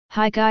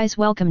Hi guys,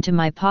 welcome to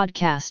my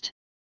podcast.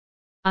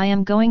 I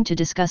am going to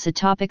discuss a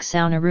topic: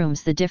 sauna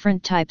rooms, the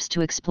different types to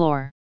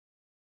explore.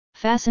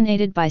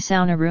 Fascinated by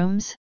sauna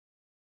rooms?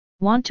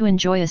 Want to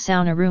enjoy a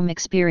sauna room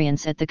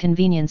experience at the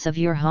convenience of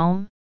your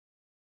home?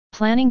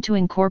 Planning to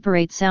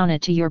incorporate sauna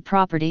to your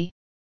property?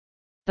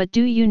 But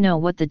do you know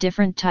what the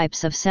different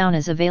types of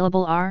saunas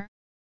available are?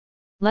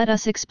 Let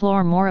us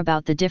explore more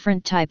about the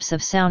different types of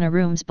sauna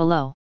rooms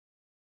below.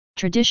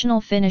 Traditional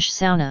Finnish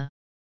sauna.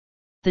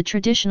 The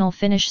traditional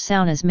Finnish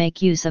saunas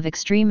make use of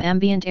extreme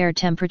ambient air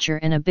temperature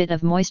and a bit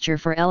of moisture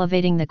for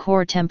elevating the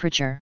core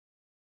temperature.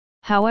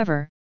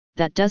 However,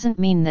 that doesn't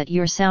mean that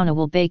your sauna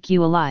will bake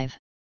you alive.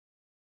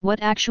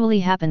 What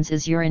actually happens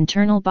is your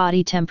internal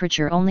body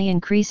temperature only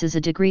increases a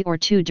degree or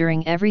two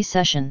during every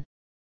session.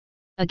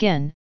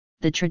 Again,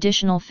 the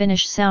traditional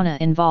Finnish sauna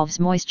involves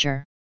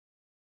moisture.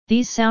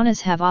 These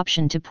saunas have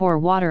option to pour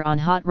water on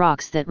hot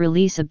rocks that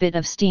release a bit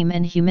of steam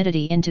and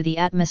humidity into the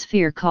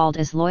atmosphere, called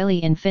as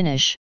loili in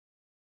Finnish.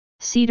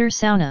 Cedar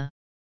sauna.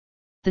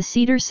 The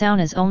cedar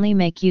saunas only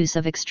make use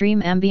of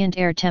extreme ambient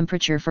air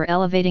temperature for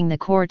elevating the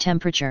core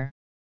temperature.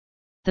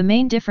 The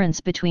main difference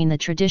between the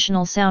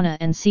traditional sauna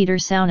and cedar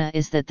sauna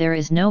is that there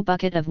is no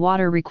bucket of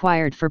water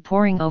required for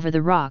pouring over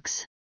the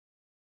rocks.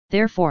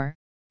 Therefore,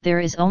 there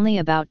is only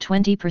about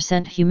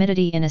 20%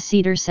 humidity in a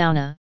cedar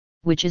sauna,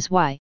 which is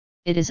why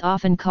it is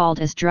often called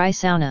as dry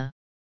sauna.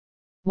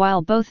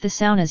 While both the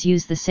saunas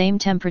use the same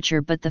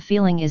temperature, but the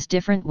feeling is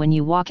different when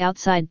you walk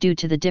outside due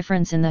to the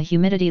difference in the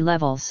humidity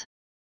levels.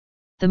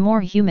 The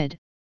more humid,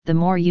 the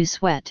more you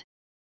sweat.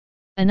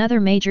 Another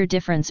major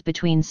difference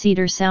between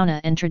cedar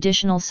sauna and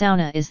traditional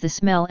sauna is the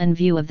smell and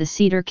view of the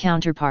cedar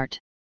counterpart.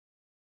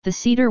 The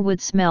cedar wood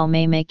smell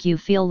may make you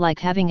feel like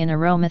having an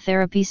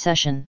aromatherapy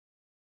session.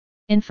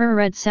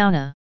 Infrared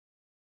sauna.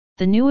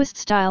 The newest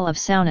style of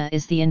sauna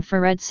is the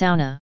infrared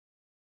sauna.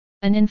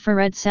 An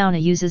infrared sauna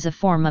uses a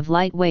form of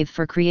light wave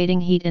for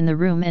creating heat in the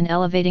room and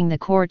elevating the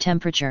core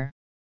temperature.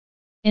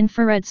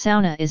 Infrared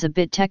sauna is a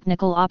bit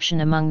technical option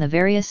among the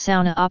various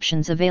sauna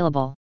options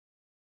available.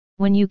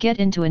 When you get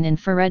into an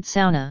infrared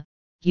sauna,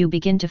 you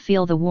begin to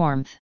feel the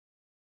warmth.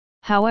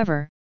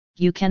 However,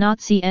 you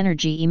cannot see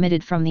energy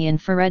emitted from the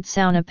infrared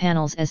sauna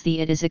panels, as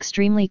it is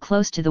extremely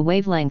close to the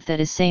wavelength that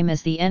is same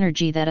as the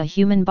energy that a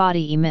human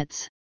body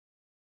emits.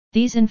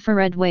 These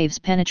infrared waves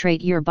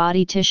penetrate your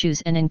body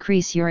tissues and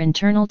increase your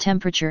internal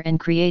temperature and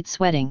create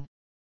sweating.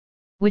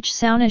 Which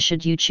sauna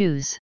should you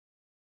choose?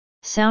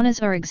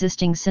 Saunas are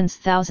existing since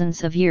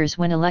thousands of years,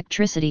 when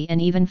electricity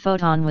and even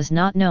photon was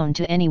not known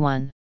to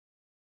anyone.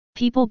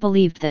 People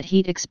believed that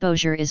heat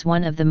exposure is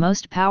one of the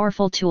most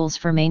powerful tools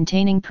for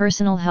maintaining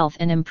personal health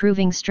and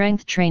improving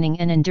strength training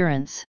and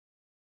endurance.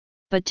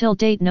 But till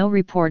date, no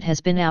report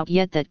has been out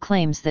yet that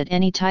claims that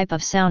any type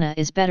of sauna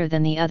is better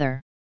than the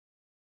other.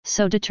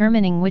 So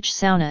determining which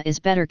sauna is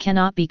better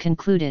cannot be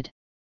concluded.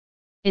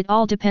 It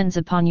all depends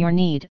upon your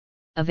need,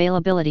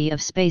 availability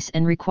of space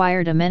and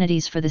required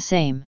amenities for the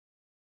same.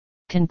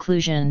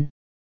 Conclusion.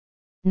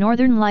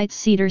 Northern Lights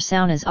Cedar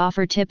Saunas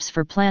offer tips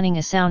for planning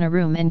a sauna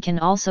room and can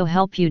also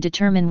help you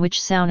determine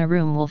which sauna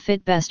room will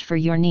fit best for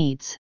your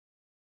needs.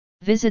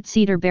 Visit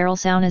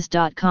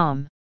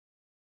cedarbarrelsaunas.com.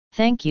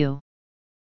 Thank you.